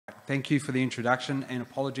Thank you for the introduction and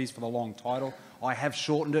apologies for the long title. I have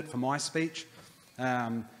shortened it for my speech.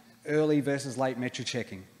 Early versus late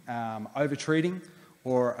metrochecking, over-treating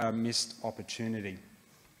or a missed opportunity.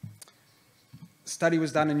 Study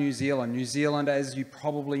was done in New Zealand. New Zealand, as you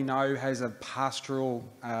probably know, has a pastoral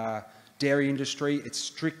dairy industry. It's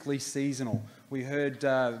strictly seasonal. We heard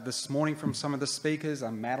this morning from some of the speakers,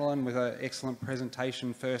 Madeline with an excellent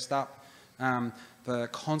presentation first up, the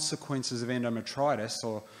consequences of endometritis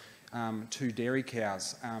or to dairy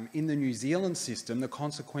cows. In the New Zealand system, the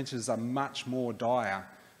consequences are much more dire.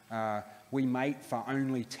 We mate for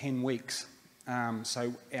only 10 weeks,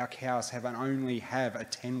 so our cows only have a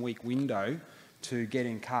 10-week window to get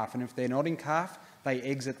in calf, and if they're not in calf, they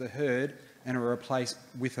exit the herd and are replaced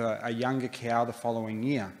with a younger cow the following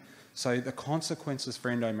year. So the consequences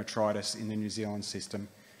for endometritis in the New Zealand system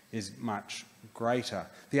is much greater.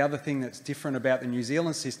 The other thing that's different about the New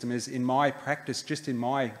Zealand system is in my practice, just in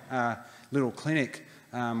my little clinic,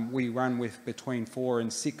 we run with between 4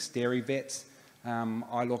 and 6 dairy vets.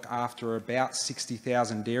 I look after about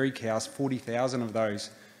 60,000 dairy cows. 40,000 of those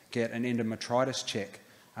get an endometritis check.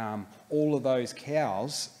 All of those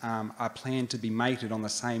cows are planned to be mated on the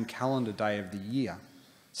same calendar day of the year.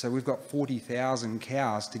 So we've got 40,000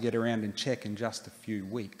 cows to get around and check in just a few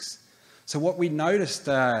weeks. So what we noticed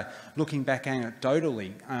looking back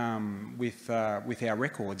anecdotally with our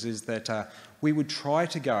records is that we would try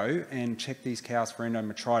to go and check these cows for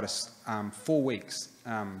endometritis 4 weeks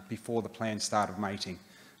before the planned start of mating.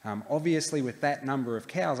 Obviously with that number of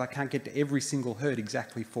cows, I can't get to every single herd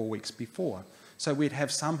exactly 4 weeks before. So we'd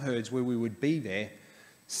have some herds where we would be there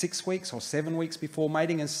 6 weeks or 7 weeks before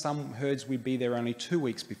mating, and some herds we'd be there only 2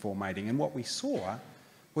 weeks before mating. And what we saw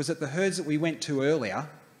was that the herds that we went to earlier,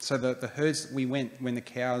 so the herds that we went when the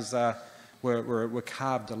cows were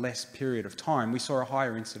calved a less period of time, we saw a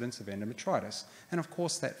higher incidence of endometritis. And of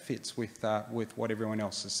course that fits with what everyone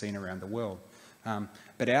else has seen around the world.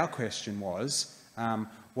 But our question was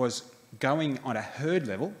going on a herd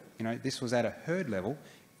level, this was at a herd level,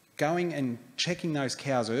 going and checking those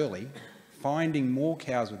cows early, finding more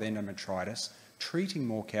cows with endometritis, treating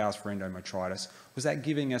more cows for endometritis, was that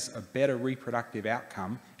giving us a better reproductive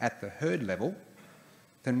outcome at the herd level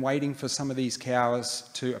than waiting for some of these cows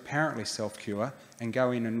to apparently self-cure and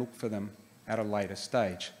go in and look for them at a later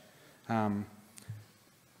stage.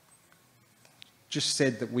 Just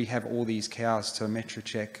said that we have all these cows to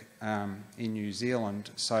metrocheck in New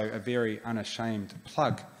Zealand, so a very unashamed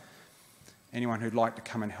plug. Anyone who'd like to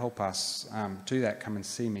come and help us do that, come and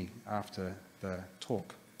see me after the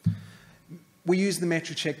talk. We use the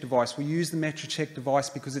metrocheck device. We use the metrocheck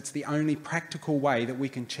device because it's the only practical way that we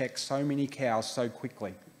can check so many cows so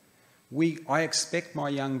quickly. I expect my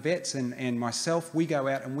young vets and myself, we go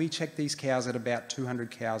out and we check these cows at about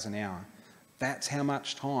 200 cows an hour. That's how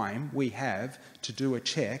much time we have to do a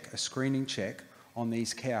screening check on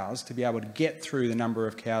these cows to be able to get through the number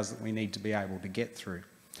of cows that we need to be able to get through.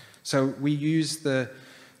 So we use the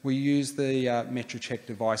metrocheck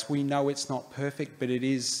device. We know it's not perfect, but it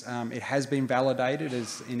has been validated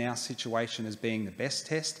as in our situation as being the best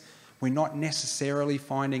test. We're not necessarily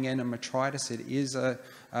finding endometritis. It is a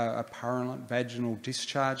purulent vaginal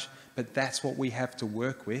discharge, but that's what we have to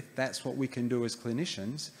work with. That's what we can do as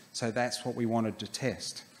clinicians. So that's what we wanted to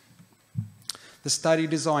test. The study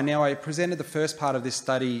design. Now, I presented the first part of this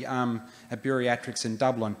study at Buiatrics in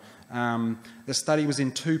Dublin. The study was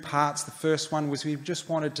in 2 parts. The first one was we just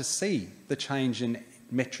wanted to see the change in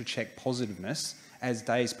metrocheck positiveness as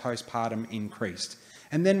days postpartum increased.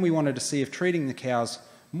 And then we wanted to see if treating the cows,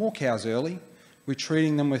 more cows early, we're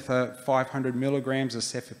treating them with 500 milligrams of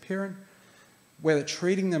cefepime, whether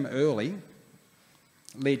treating them early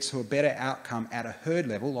leads to a better outcome at a herd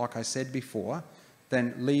level, like I said before,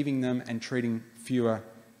 than leaving them and treating fewer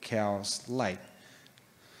cows late.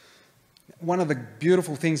 One of the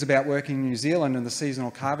beautiful things about working in New Zealand and the seasonal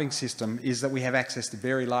calving system is that we have access to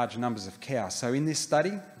very large numbers of cows. So in this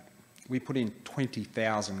study, we put in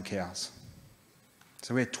 20,000 cows.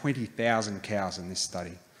 So we had 20,000 cows in this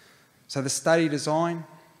study. So the study design,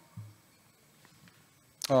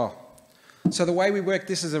 so the way we work,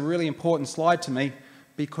 this is a really important slide to me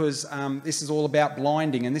because this is all about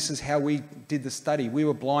blinding, and this is how we did the study. We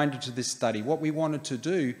were blinded to this study. What we wanted to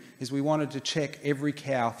do is we wanted to check every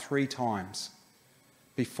cow 3 times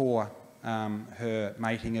before her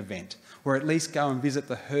mating event, or at least go and visit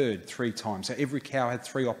the herd 3 times. So every cow had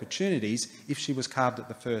 3 opportunities if she was calved at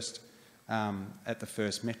the first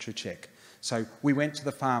metrocheck. So we went to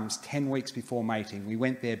the farms 10 weeks before mating. We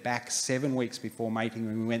went there back 7 weeks before mating,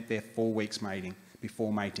 and we went there 4 weeks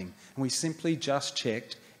before mating. And we simply just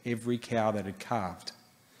checked every cow that had calved.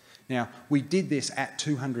 Now, we did this at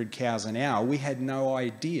 200 cows an hour. We had no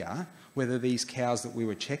idea whether these cows that we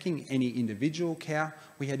were checking, any individual cow,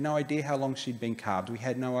 we had no idea how long she'd been calved. We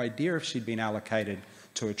had no idea if she'd been allocated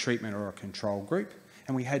to a treatment or a control group,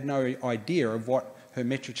 and we had no idea of what her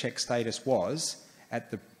MetroCheck status was at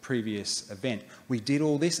the previous event. We did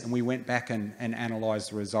all this and we went back and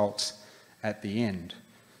analysed the results at the end.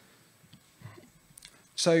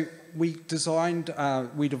 So we divided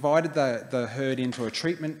the herd into a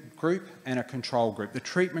treatment group and a control group. The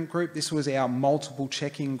treatment group, this was our multiple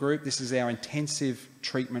checking group. This is our intensive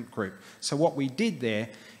treatment group. So what we did there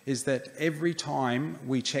is that every time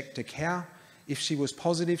we checked a cow, if she was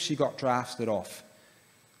positive, she got drafted off.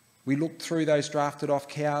 We looked through those drafted off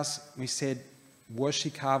cows. We said, was she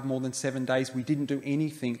calved more than 7 days? We didn't do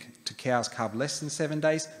anything to cows calved less than 7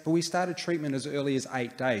 days, but we started treatment as early as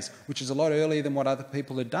 8 days, which is a lot earlier than what other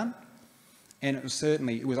people had done. And it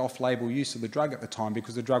was off-label use of the drug at the time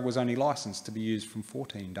because the drug was only licensed to be used from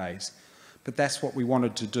 14 days. But that's what we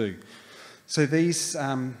wanted to do. So these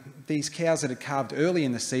cows that had calved early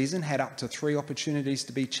in the season had up to 3 opportunities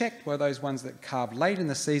to be checked, while those ones that calved late in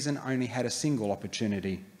the season only had a single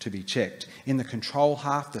opportunity to be checked. In the control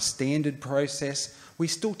half, the standard process, we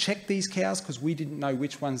still checked these cows because we didn't know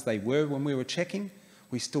which ones they were when we were checking.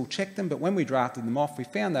 We still checked them, but when we drafted them off, we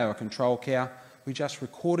found they were a control cow. We just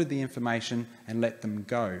recorded the information and let them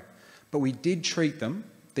go. But we did treat them,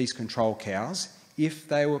 these control cows, if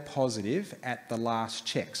they were positive at the last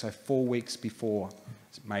check, so 4 weeks before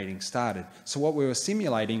mating started. So what we were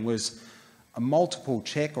simulating was a multiple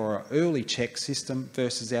check or an early check system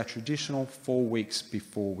versus our traditional 4 weeks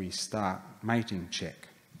before we start mating check.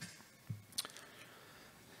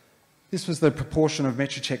 This was the proportion of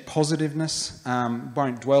MetroCheck positiveness.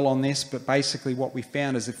 Won't dwell on this, but basically what we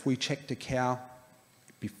found is if we checked a cow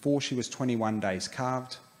before she was 21 days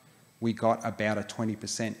calved, we got about a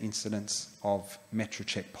 20% incidence of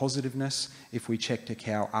MetroCheck positiveness. If we checked a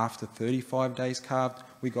cow after 35 days calved,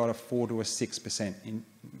 we got a 4 to a 6%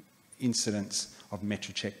 incidence of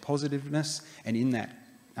MetroCheck positiveness, and in that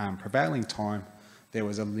prevailing time, there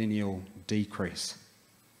was a lineal decrease.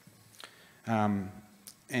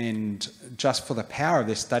 And just for the power of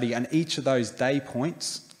this study, on each of those day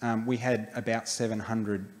points, we had about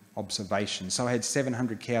 700 observations. So I had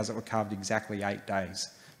 700 cows that were calved exactly 8 days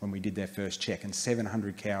when we did their first check, and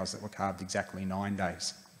 700 cows that were calved exactly 9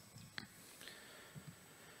 days.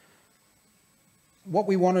 What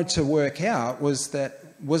we wanted to work out was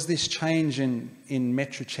this change in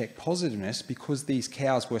MetroCheck positiveness because these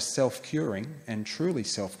cows were self-curing and truly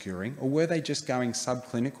self-curing, or were they just going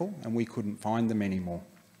subclinical and we couldn't find them anymore?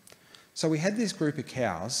 So we had this group of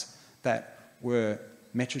cows that were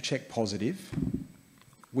MetroCheck positive.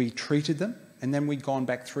 We treated them, and then we'd gone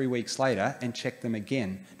back 3 weeks later and checked them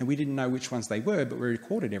again. And we didn't know which ones they were, but we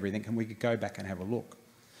recorded everything and we could go back and have a look.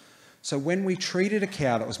 So when we treated a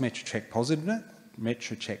cow that was MetroCheck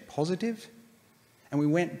positive, and we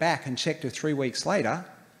went back and checked her 3 weeks later,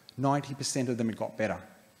 90% of them had got better.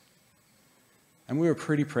 And we were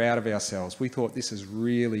pretty proud of ourselves. We thought, this is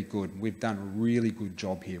really good. We've done a really good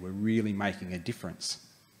job here. We're really making a difference.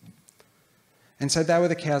 And so they were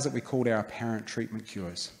the cows that we called our apparent treatment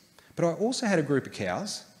cures. But I also had a group of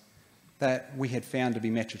cows that we had found to be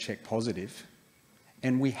MetroCheck positive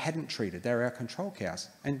and we hadn't treated. They were our control cows.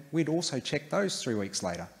 And we'd also checked those 3 weeks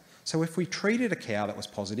later. So if we treated a cow that was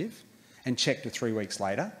positive and checked her 3 weeks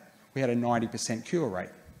later, we had a 90% cure rate.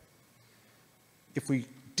 If we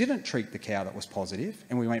didn't treat the cow that was positive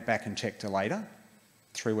and we went back and checked her later,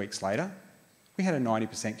 3 weeks later, we had a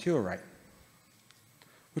 90% cure rate,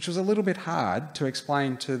 which was a little bit hard to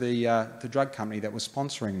explain to the drug company that was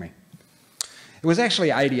sponsoring me. It was actually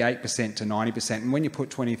 88% to 90%, and when you put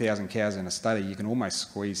 20,000 cows in a study, you can almost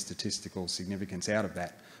squeeze statistical significance out of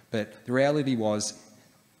that. But the reality was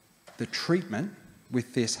the treatment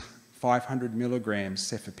with this 500 milligrams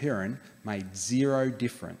cefepime made 0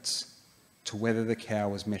 difference to whether the cow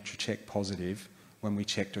was MetroCheck positive when we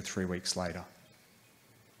checked her 3 weeks later.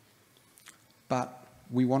 But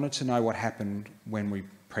we wanted to know what happened when we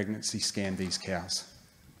pregnancy scanned these cows.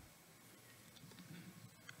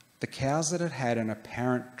 The cows that had had an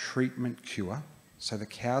apparent treatment cure, so the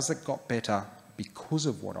cows that got better because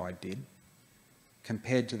of what I did,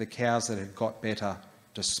 compared to the cows that had got better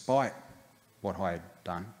despite what I had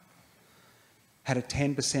done, had a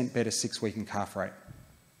 10% better 6-week in calf rate.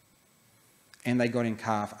 And they got in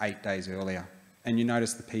calf 8 days earlier. And you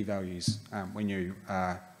notice the p-values when you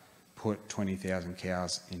put 20,000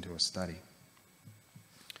 cows into a study.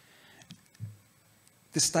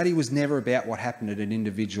 The study was never about what happened at an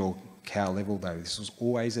individual cow level, though. This was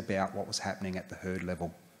always about what was happening at the herd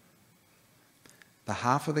level. the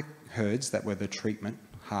half of the herds that were the treatment,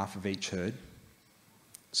 half of each herd,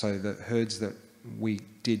 so the herds that we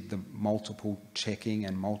did the multiple checking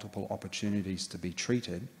and multiple opportunities to be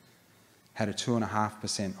treated, had a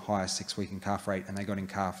 2.5% higher 6-week in calf rate, and they got in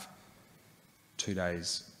calf 2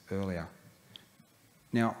 days earlier.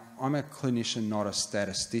 Now, I'm a clinician, not a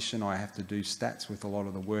statistician. I have to do stats with a lot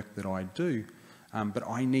of the work that I do, but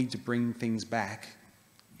I need to bring things back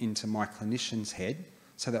into my clinician's head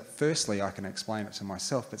so that firstly I can explain it to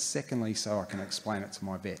myself, but secondly so I can explain it to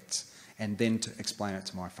my vets, and then to explain it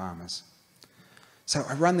to my farmers. So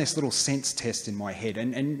I run this little sense test in my head,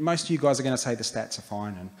 and most of you guys are going to say the stats are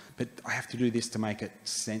fine, but I have to do this to make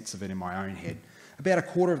sense of it in my own head. About a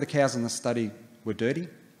quarter of the cows in the study were dirty.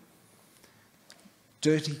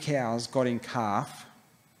 Dirty cows got in calf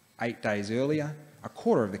 8 days earlier. A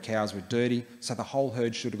quarter of the cows were dirty, so the whole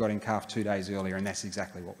herd should have got in calf 2 days earlier, and that's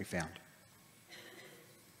exactly what we found.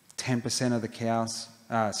 10% of the cows,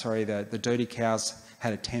 the dirty cows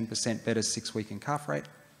had a 10% better 6-week in calf rate.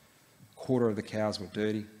 A quarter of the cows were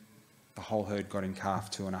dirty. The whole herd got in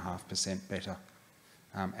calf 2.5% better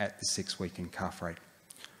at the 6-week in calf rate.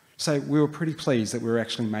 So we were pretty pleased that we were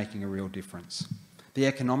actually making a real difference. The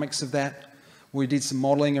economics of that, we did some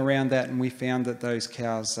modelling around that, and we found that those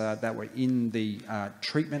cows that were in the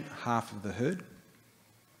treatment half of the herd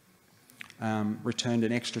returned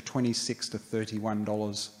an extra $26 to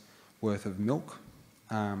 $31 worth of milk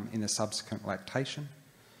in the subsequent lactation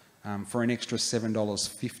for an extra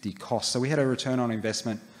 $7.50 cost. So we had a return on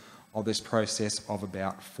investment of this process of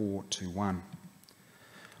about 4 to 1.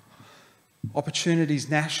 Opportunities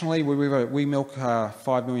nationally, we milk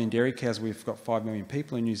 5 million dairy cows. We've got 5 million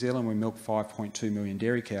people in New Zealand. We milk 5.2 million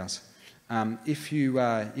dairy cows. If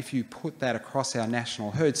you put that across our national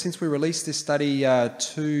herd, since we released this study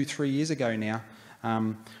 2-3 years ago now,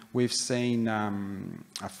 we've seen a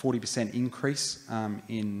 40% increase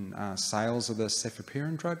in sales of the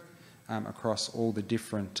cefepime drug across all the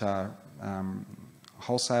different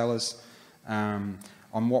wholesalers on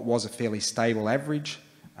what was a fairly stable average.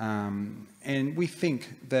 And we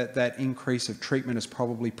think that that increase of treatment has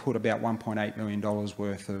probably put about $1.8 million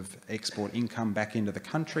worth of export income back into the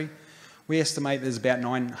country. We estimate there's about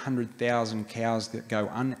 900,000 cows that go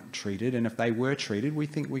untreated, and if they were treated, we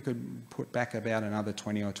think we could put back about another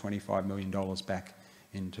 $20 or $25 million back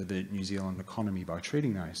into the New Zealand economy by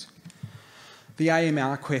treating those. The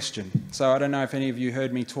AMR question. So I don't know if any of you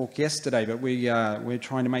heard me talk yesterday, but we're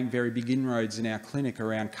trying to make very big inroads in our clinic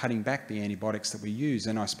around cutting back the antibiotics that we use.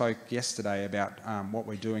 And I spoke yesterday about what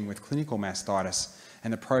we're doing with clinical mastitis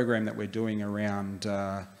and the program that we're doing around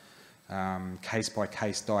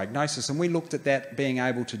case-by-case diagnosis. And we looked at that being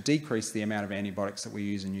able to decrease the amount of antibiotics that we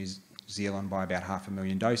use in New Zealand by about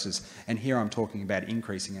 500,000 doses. And here I'm talking about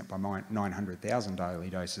increasing it by 900,000 daily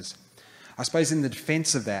doses. I suppose in the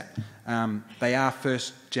defence of that, they are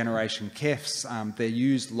first-generation KEFs. They're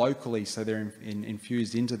used locally, so they're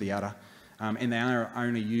infused into the udder, and they are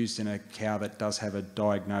only used in a cow that does have a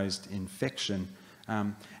diagnosed infection.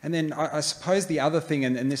 And then I suppose the other thing,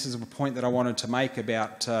 and this is a point that I wanted to make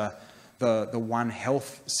about the One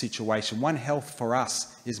Health situation. One Health for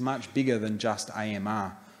us is much bigger than just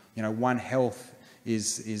AMR. You know, One Health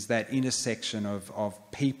is that intersection of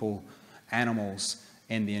people, animals,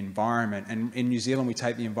 and the environment. And in New Zealand, we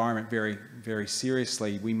take the environment very, very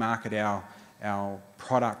seriously. We market our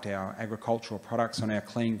product, our agricultural products, on our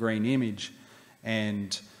clean green image,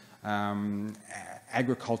 and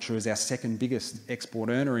agriculture is our second biggest export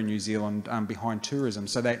earner in New Zealand, behind tourism.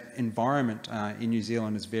 So that environment in New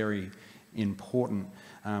Zealand is very important.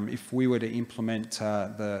 If we were to implement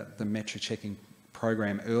the metro checking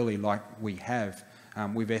program early, like we have,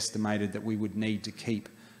 we've estimated that we would need to keep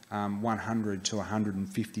 100 to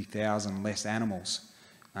 150,000 less animals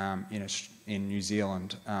in New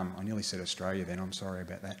Zealand. I nearly said Australia then, I'm sorry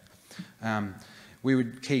about that. We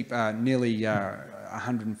would keep nearly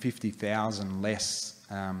 150,000 less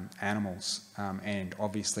animals, and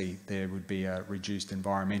obviously there would be a reduced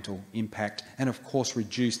environmental impact and of course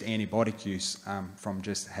reduced antibiotic use from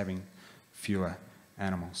just having fewer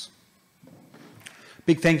animals.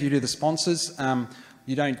 Big thank you to the sponsors.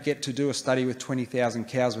 You don't get to do a study with 20,000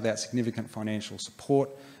 cows without significant financial support.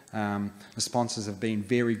 The sponsors have been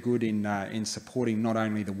very good in supporting not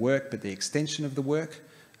only the work but the extension of the work,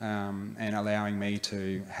 and allowing me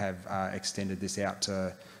to have extended this out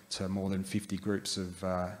to more than 50 groups of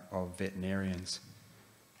veterinarians.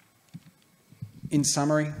 In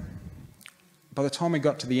summary, by the time we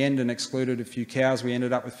got to the end and excluded a few cows, we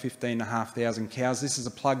ended up with 15,500 cows. This is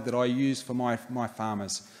a plug that I use for my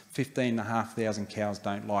farmers. 15,500 cows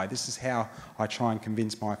don't lie. This is how I try and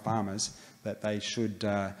convince my farmers that they should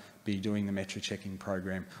be doing the metro checking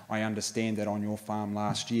program. I understand that on your farm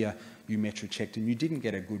last year you metro checked and you didn't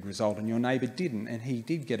get a good result, and your neighbour didn't and he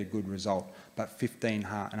did get a good result, but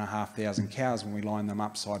 15,500 cows, when we line them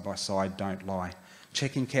up side by side, don't lie.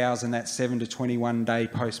 Checking cows in that 7 to 21 day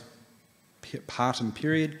postpartum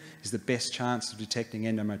period is the best chance of detecting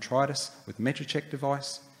endometritis with the MetroCheck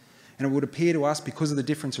device. And it would appear to us, because of the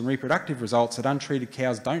difference in reproductive results, that untreated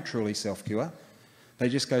cows don't truly self-cure. They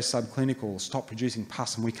just go subclinical, stop producing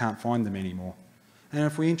pus, and we can't find them anymore. And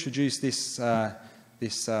if we introduce this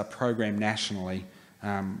program nationally,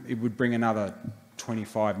 it would bring another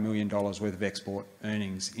 $25 million worth of export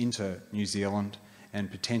earnings into New Zealand, and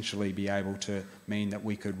potentially be able to mean that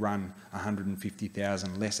we could run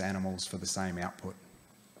 150,000 less animals for the same output.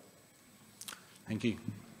 Thank you.